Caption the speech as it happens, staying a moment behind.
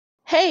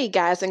Hey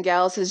guys and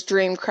gals, it's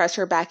Dream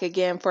Crusher back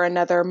again for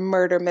another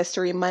Murder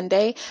Mystery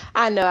Monday.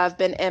 I know I've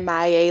been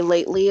MIA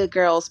lately. A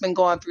girl's been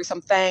going through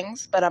some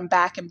things, but I'm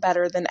back and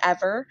better than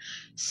ever.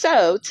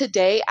 So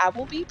today I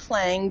will be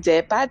playing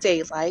Dead by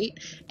Daylight,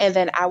 and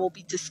then I will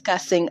be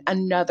discussing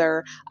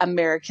another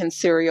American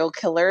serial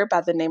killer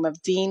by the name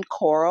of Dean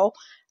Corll.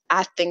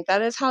 I think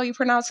that is how you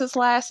pronounce his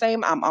last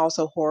name. I'm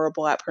also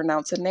horrible at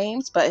pronouncing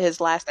names, but his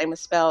last name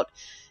is spelled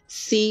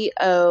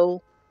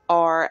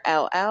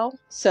Corll.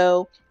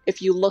 So if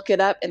you look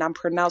it up and I'm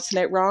pronouncing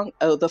it wrong,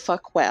 oh the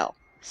fuck well.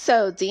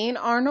 So, Dean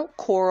Arnold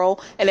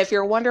Corll, and if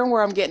you're wondering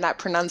where I'm getting that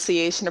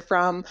pronunciation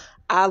from,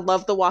 I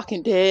love The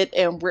Walking Dead,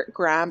 and Rick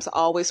Grimes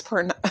always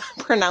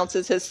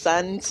pronounces his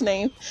son's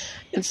name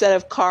instead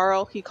of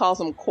Carl. He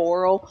calls him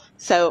Coral.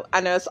 So,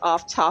 I know it's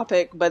off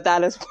topic, but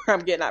that is where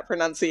I'm getting that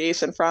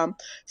pronunciation from.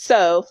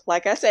 So,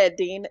 like I said,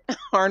 Dean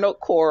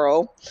Arnold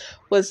Corll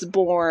was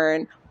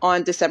born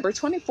on December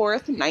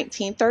 24th,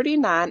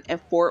 1939, in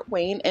Fort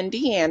Wayne,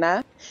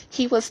 Indiana.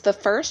 He was the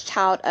first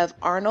child of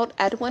Arnold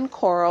Edwin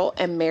Corll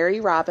and Mary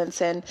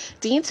Robinson.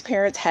 Dean's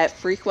parents had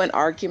frequent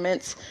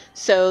arguments,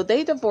 so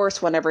they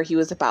divorced whenever he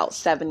was about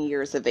 7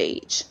 years of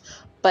age.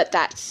 But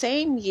that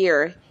same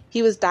year,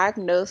 he was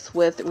diagnosed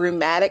with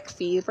rheumatic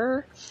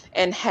fever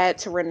and had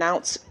to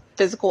renounce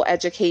physical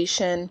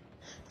education.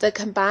 The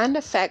combined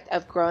effect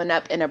of growing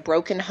up in a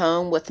broken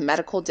home with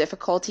medical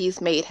difficulties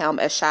made him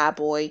a shy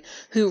boy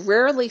who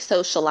rarely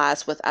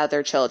socialized with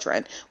other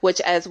children,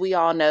 which, as we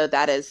all know,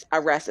 that is a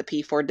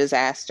recipe for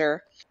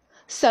disaster.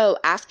 So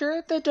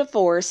after the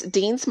divorce,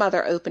 Dean's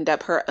mother opened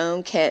up her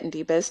own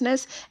candy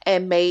business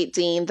and made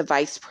Dean the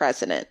vice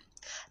president.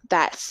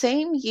 That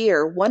same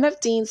year, one of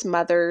Dean's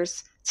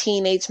mother's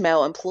teenage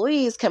male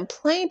employees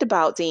complained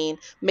about Dean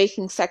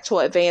making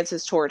sexual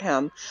advances toward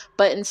him,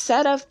 but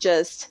instead of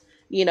just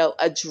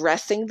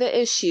addressing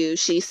the issue,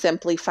 she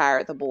simply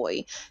fired the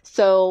boy.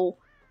 So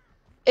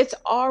it's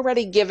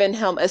already given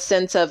him a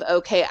sense of,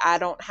 okay, I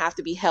don't have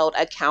to be held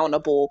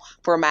accountable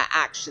for my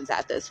actions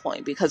at this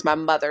point because my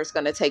mother's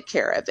going to take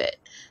care of it.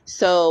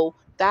 So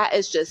that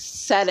is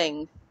just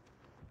setting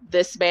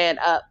this man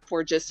up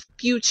for just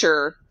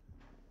future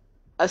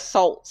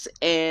assaults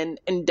and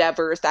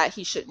endeavors that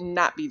he should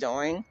not be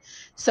doing.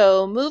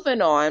 So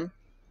moving on.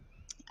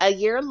 A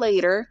year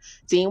later,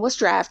 Dean was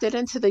drafted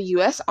into the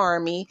U.S.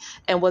 Army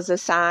and was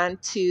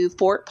assigned to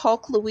Fort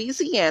Polk,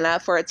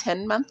 Louisiana for a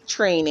 10-month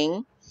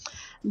training.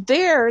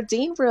 There,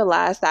 Dean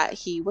realized that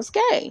he was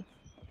gay,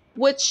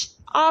 which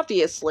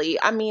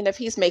obviously, I mean, if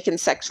he's making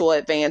sexual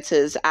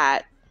advances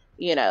at,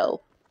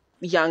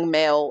 young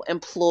male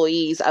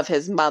employees of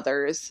his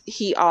mother's,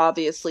 he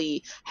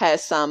obviously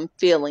has some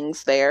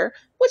feelings there,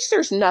 which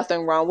there's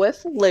nothing wrong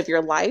with. Live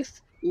your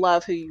life,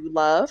 love who you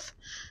love.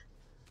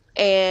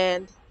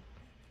 And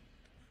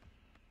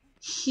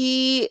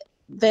he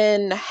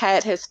then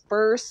had his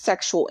first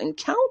sexual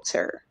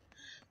encounter.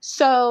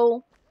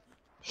 So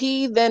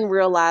he then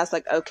realized,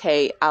 like,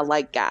 okay, I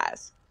like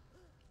guys.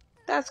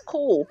 That's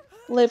cool.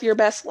 Live your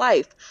best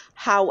life.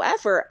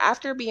 However,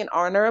 after being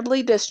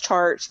honorably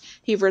discharged,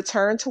 he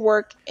returned to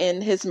work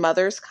in his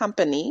mother's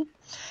company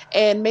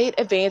and made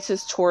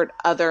advances toward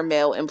other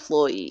male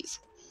employees.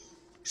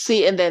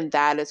 See, and then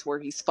that is where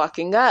he's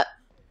fucking up.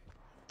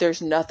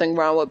 There's nothing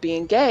wrong with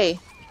being gay.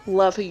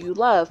 Love who you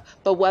love.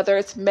 But whether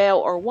it's male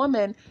or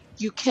woman,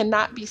 you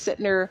cannot be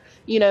sitting there,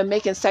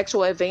 making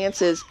sexual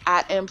advances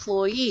at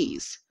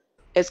employees.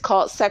 It's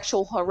called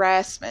sexual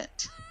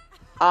harassment.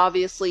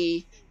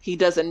 Obviously, he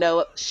doesn't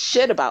know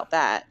shit about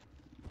that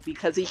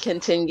because he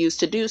continues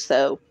to do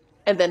so.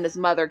 And then his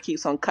mother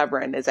keeps on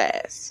covering his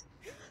ass.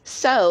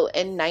 So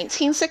in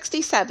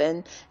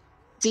 1967,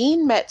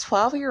 Dean met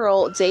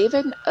 12-year-old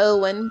David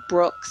Owen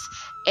Brooks,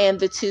 and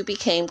the two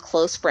became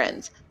close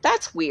friends.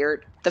 That's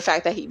weird, the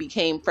fact that he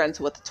became friends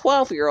with a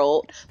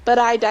 12-year-old, but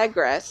I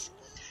digress.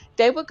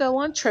 They would go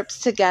on trips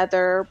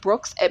together.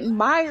 Brooks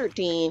admired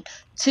Dean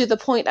to the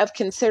point of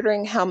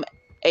considering him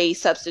a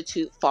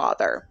substitute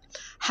father.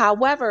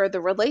 However, the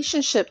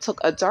relationship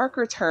took a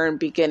darker turn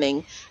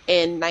beginning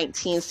in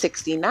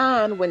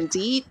 1969 when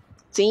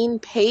Dean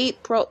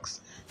paid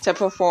Brooks to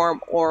perform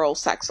oral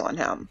sex on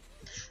him.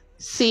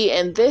 See,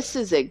 and this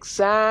is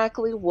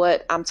exactly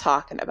what I'm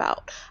talking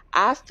about.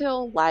 I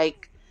feel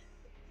like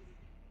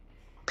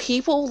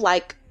people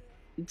like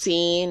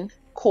Dean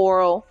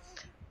Corll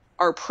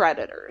are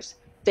predators.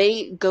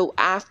 They go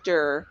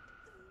after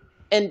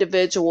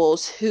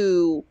individuals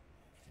who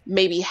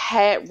maybe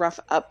had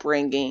rough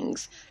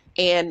upbringings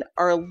and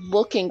are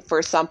looking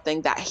for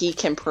something that he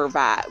can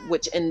provide,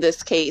 which in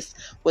this case,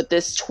 with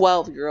this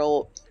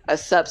 12-year-old, a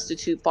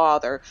substitute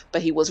father,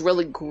 but he was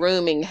really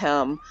grooming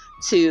him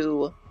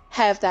to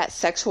have that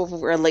sexual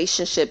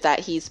relationship that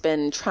he's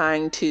been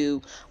trying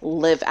to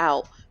live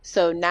out.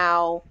 So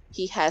now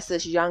he has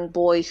this young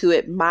boy who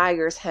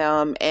admires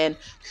him and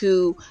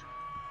who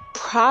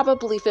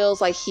probably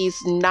feels like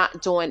he's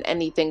not doing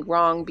anything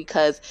wrong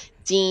because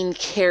Dean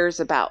cares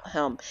about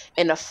him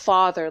in a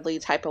fatherly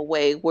type of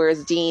way,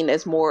 whereas Dean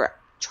is more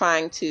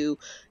trying to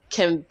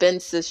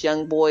convince this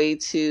young boy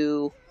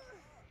to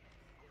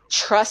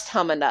trust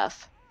him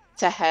enough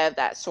to have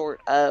that sort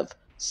of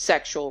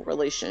sexual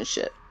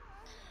relationship.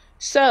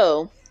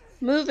 So,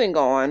 moving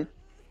on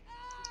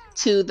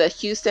to the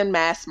Houston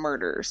mass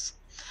murders.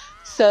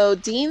 So,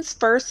 Dean's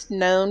first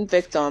known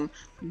victim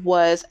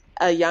was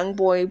a young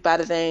boy by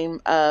the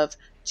name of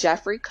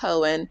Jeffrey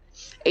Cohen,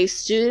 a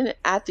student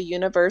at the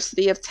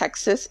University of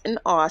Texas in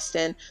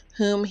Austin,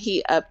 whom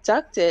he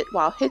abducted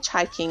while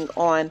hitchhiking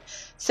on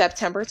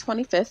September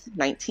 25th,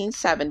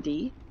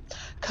 1970.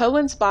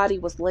 Cohen's body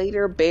was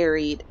later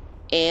buried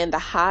in the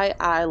High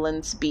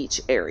Islands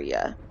beach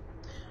area.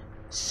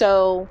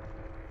 So,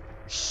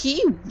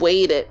 he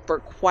waited for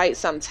quite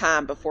some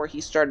time before he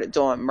started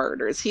doing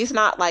murders. He's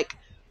not like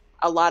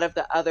a lot of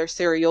the other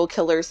serial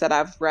killers that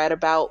I've read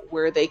about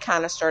where they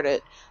kind of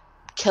started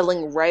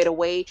killing right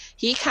away.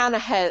 He kind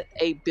of had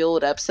a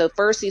build up. So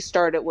first he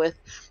started with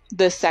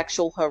the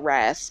sexual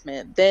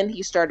harassment. Then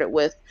he started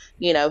with,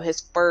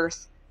 his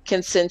first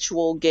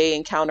consensual gay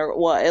encounter.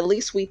 Well, at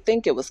least we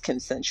think it was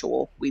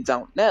consensual. We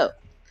don't know,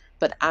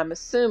 but I'm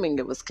assuming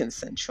it was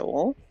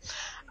consensual.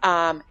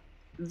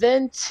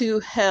 Then to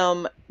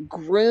him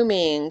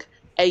grooming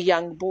a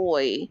young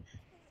boy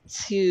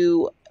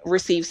to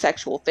receive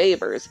sexual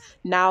favors.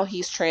 Now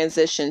he's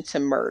transitioned to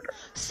murder.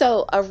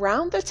 So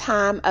around the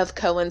time of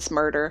Cohen's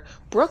murder,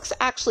 Brooks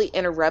actually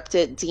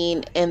interrupted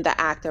Dean in the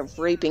act of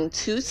raping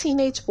 2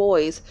 teenage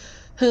boys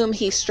whom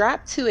he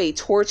strapped to a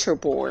torture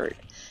board.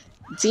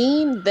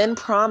 Dean then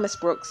promised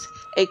Brooks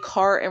a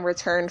car in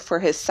return for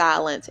his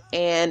silence,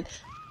 and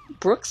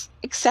Brooks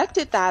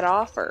accepted that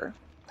offer.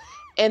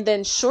 And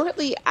then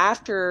shortly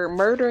after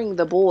murdering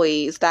the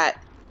boys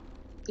that,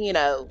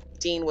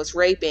 Dean was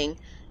raping,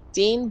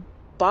 Dean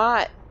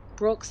bought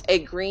Brooks a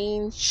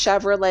green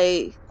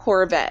Chevrolet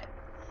Corvette.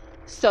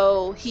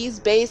 So he's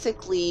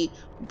basically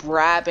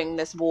grabbing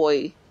this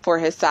boy for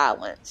his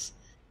silence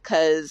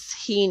because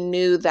he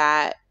knew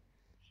that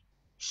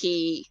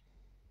he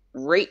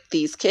raped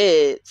these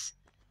kids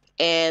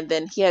and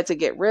then he had to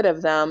get rid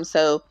of them.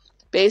 So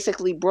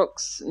basically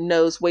Brooks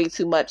knows way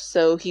too much,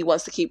 so he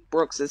wants to keep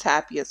Brooks as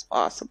happy as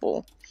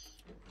possible.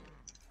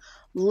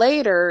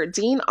 Later,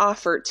 Dean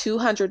offered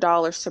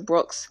 $200 to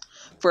Brooks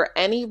for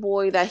any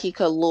boy that he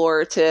could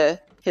lure to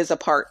his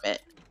apartment.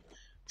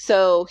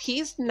 So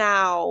he's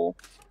now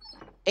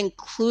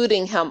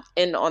including him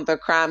in on the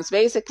crimes,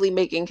 basically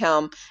making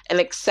him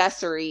an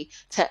accessory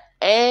to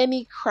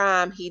any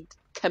crime he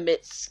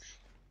commits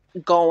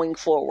going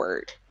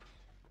forward.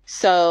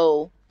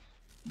 So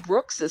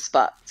Brooks is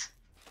fucked,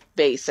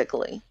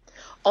 basically.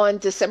 On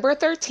December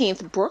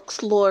 13th,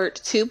 Brooks lured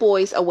 2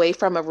 boys away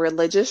from a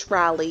religious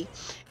rally,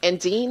 and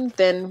Dean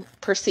then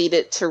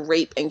proceeded to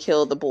rape and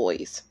kill the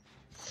boys.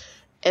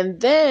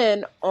 And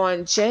then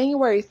on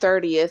January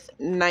 30th,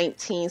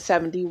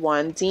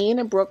 1971, Dean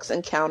and Brooks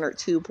encountered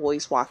 2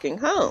 boys walking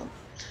home.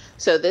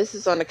 So this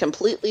is on a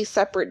completely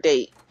separate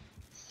date.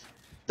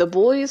 The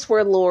boys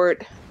were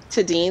lured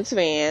to Dean's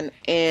van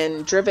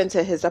and driven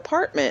to his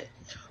apartment,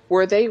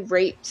 where they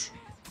raped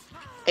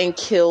and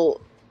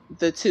killed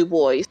the 2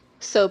 boys.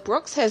 So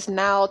Brooks has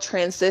now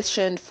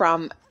transitioned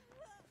from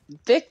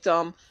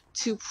victim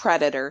to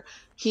predator.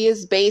 He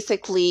is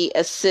basically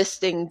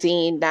assisting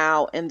Dean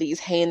now in these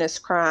heinous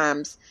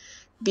crimes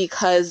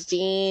because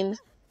Dean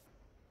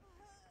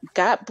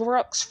got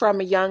Brooks from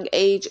a young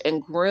age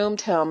and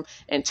groomed him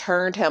and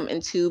turned him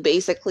into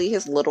basically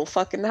his little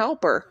fucking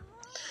helper.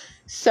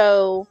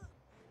 So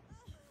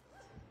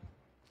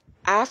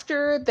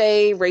after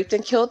they raped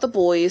and killed the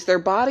boys, their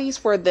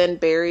bodies were then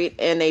buried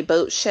in a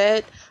boat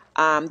shed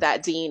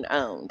that Dean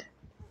owned.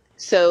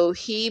 So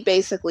he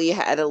basically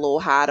had a little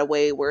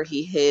hideaway where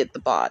he hid the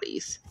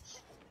bodies.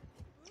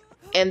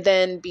 And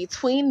then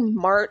between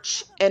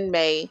March and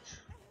May,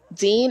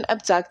 Dean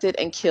abducted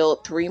and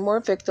killed 3 more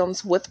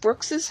victims with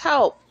Brooks's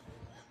help.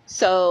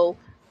 So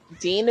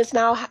Dean is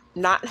now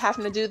not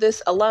having to do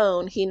this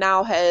alone. He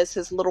now has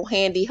his little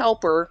handy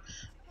helper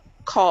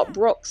called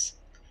Brooks,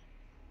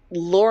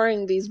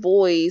 luring these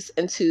boys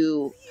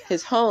into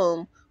his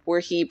home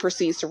where he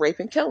proceeds to rape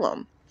and kill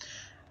them.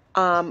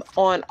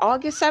 On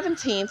August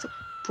 17th,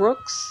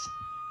 Brooks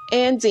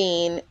and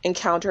Dean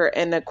encounter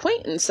an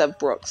acquaintance of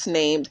Brooks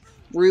named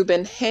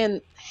Reuben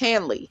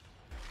Hanley.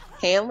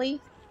 Hanley?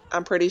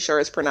 I'm pretty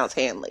sure it's pronounced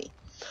Hanley.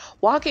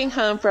 Walking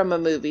home from a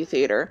movie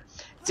theater,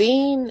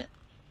 Dean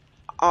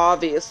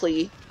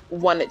obviously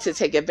wanted to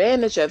take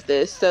advantage of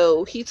this,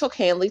 so he took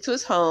Hanley to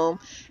his home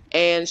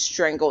and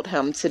strangled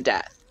him to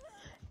death.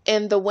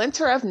 In the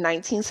winter of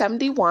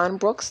 1971,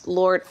 Brooks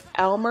lured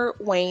Elmer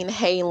Wayne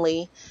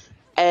Hanley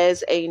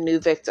as a new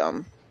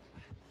victim.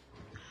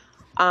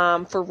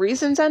 For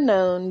reasons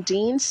unknown,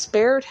 Dean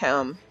spared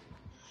him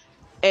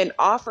and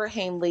offered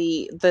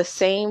Hanley the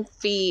same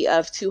fee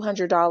of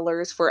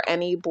 $200 for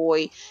any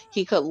boy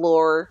he could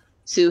lure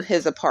to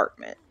his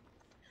apartment.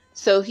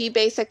 So he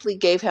basically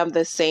gave him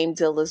the same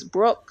deal as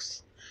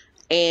Brooks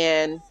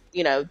and,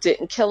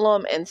 didn't kill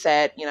him and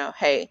said,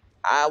 hey,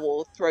 I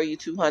will throw you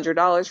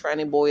 $200 for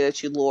any boy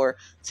that you lure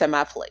to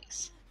my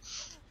place.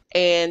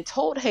 And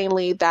told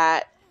Hanley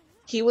that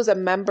he was a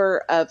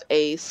member of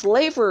a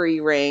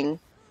slavery ring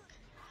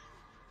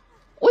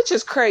which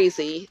is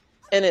crazy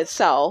in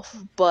itself,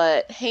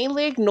 but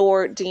Hanley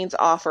ignored Dean's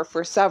offer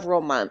for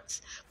several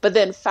months, but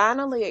then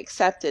finally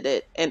accepted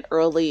it in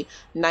early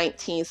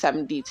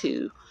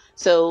 1972.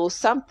 So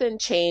something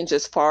changed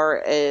as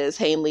far as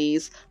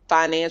Hanley's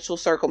financial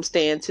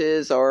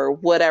circumstances or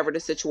whatever the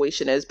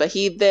situation is, but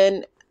he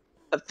then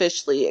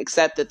officially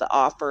accepted the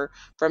offer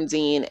from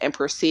Dean and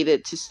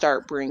proceeded to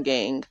start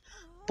bringing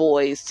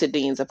boys to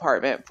Dean's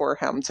apartment for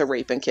him to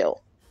rape and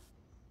kill.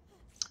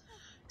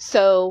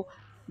 So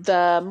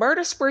the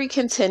murder spree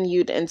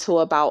continued until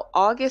about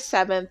August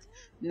 7th,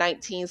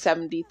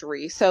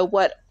 1973. So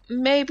what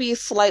maybe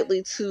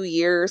slightly 2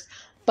 years,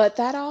 but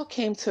that all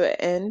came to an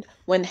end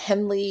when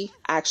Henley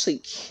actually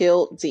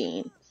killed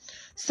Dean.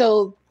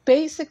 So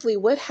basically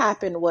what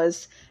happened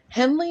was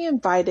Henley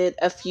invited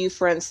a few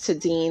friends to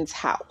Dean's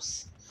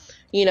house.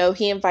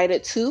 He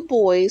invited two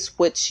boys,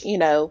 which,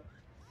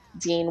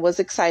 Dean was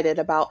excited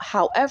about.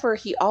 However,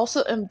 he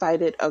also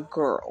invited a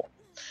girl.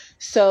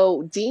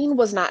 So Dean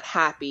was not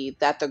happy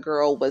that the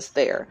girl was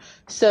there.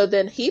 So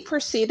then he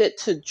proceeded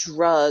to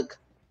drug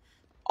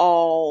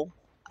all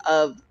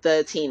of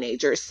the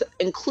teenagers,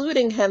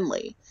 including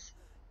Henley.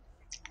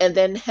 And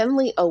then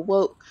Henley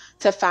awoke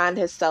to find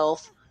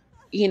himself,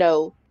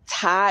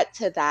 tied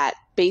to that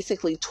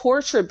basically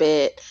torture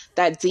bed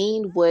that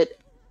Dean would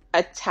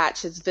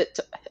attach his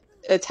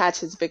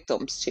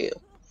victims to.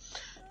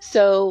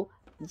 So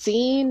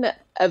Dean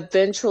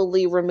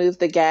eventually removed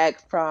the gag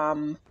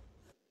from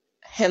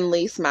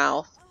Henley's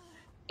mouth,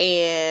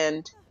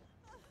 and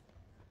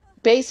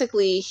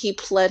basically he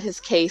pled his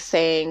case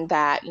saying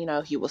that,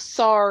 he was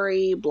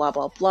sorry, blah,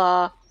 blah,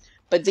 blah.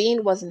 But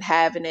Dean wasn't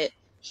having it.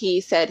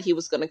 He said he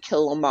was going to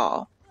kill them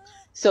all.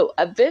 So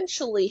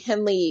eventually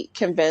Henley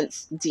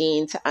convinced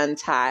Dean to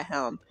untie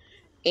him,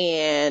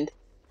 and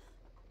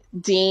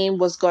Dean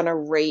was going to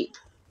rape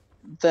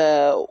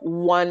the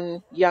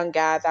one young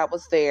guy that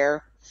was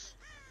there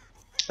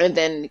and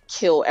then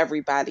kill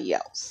everybody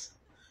else.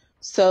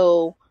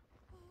 So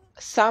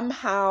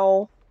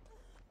somehow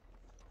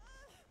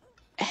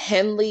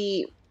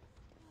Henley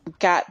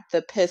got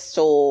a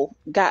pistol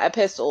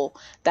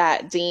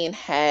that Dean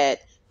had,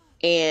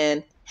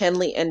 and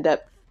Henley ended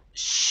up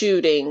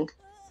shooting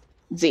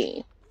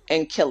Dean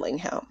and killing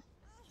him.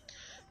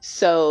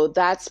 So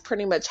that's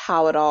pretty much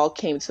how it all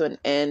came to an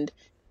end.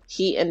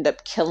 He ended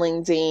up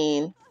killing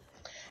Dean,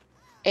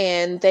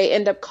 and they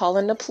end up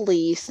calling the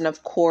police. And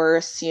of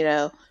course,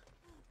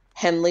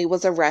 Henley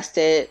was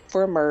arrested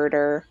for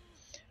murder.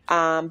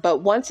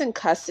 But once in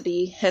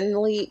custody,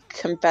 Henley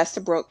confessed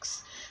to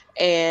Brooks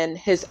and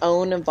his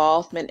own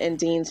involvement in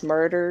Dean's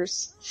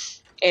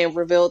murders and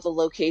revealed the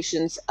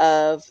locations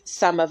of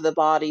some of the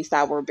bodies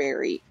that were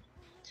buried.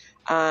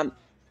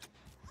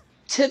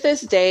 To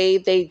this day,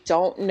 they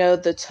don't know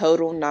the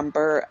total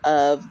number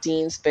of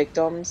Dean's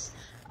victims,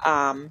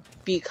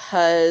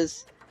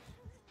 because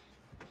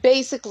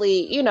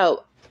basically,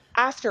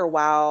 after a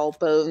while,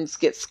 bones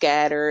get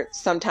scattered.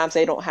 Sometimes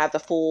they don't have the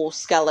full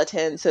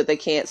skeleton, so they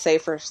can't say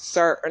for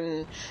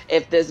certain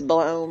if this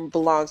bone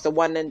belongs to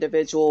one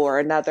individual or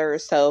another.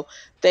 So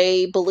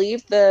they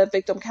believe the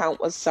victim count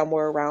was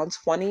somewhere around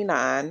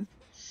 29.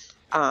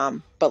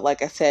 But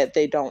like I said,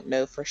 they don't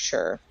know for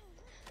sure.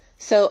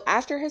 So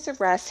after his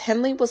arrest,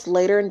 Henley was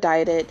later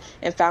indicted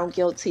and found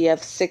guilty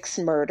of 6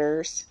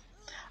 murders.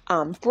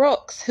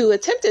 Brooks, who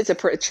attempted to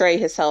portray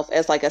himself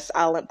as like a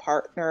silent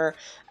partner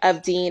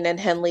of Dean and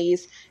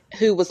Henley's,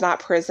 who was not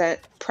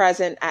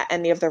present at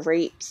any of the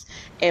rapes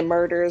and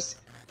murders,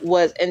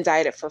 was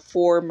indicted for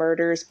 4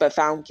 murders but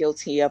found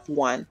guilty of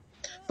 1.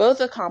 Both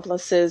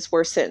accomplices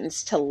were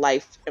sentenced to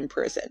life in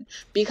prison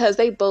because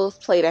they both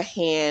played a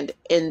hand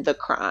in the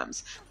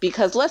crimes.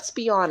 Because let's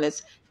be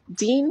honest,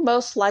 Dean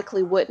most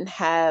likely wouldn't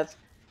have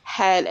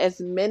had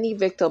as many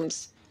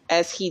victims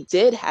as he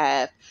did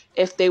have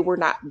if they were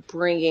not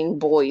bringing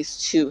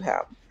boys to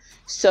him.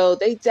 So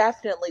they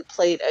definitely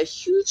played a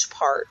huge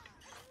part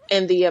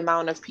in the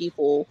amount of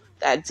people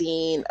that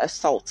Dean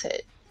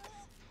assaulted.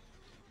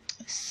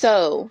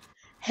 So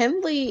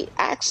Henley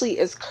actually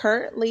is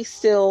currently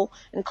still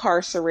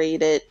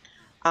incarcerated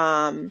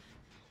at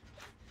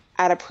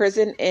a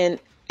prison in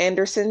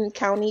Anderson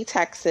County,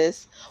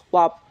 Texas,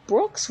 while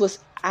Brooks was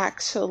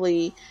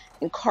actually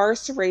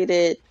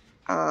incarcerated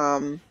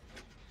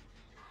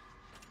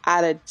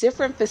at a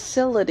different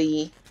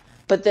facility,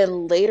 but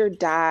then later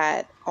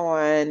died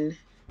on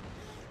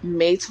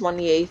May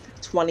 28th,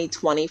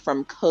 2020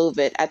 from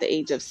COVID at the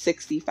age of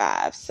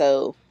 65.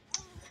 So,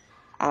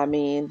 I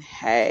mean,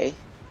 hey,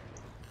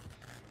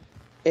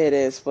 it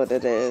is what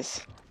it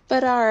is.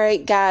 But all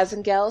right, guys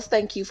and gals,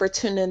 thank you for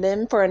tuning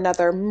in for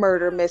another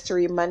Murder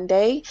Mystery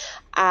Monday.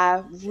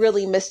 I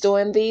really miss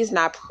doing these, and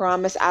I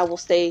promise I will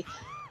stay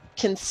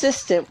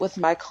consistent with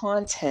my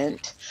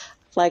content.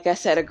 Like I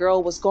said, a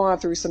girl was going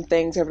through some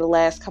things over the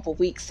last couple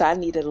weeks, so I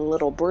needed a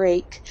little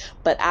break.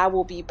 But I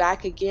will be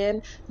back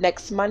again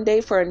next Monday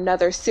for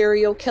another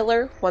serial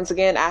killer. Once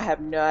again, I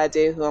have no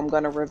idea who I'm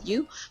going to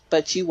review,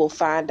 but you will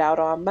find out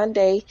on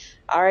Monday.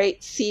 All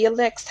right, see you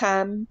next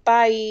time.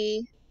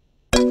 Bye.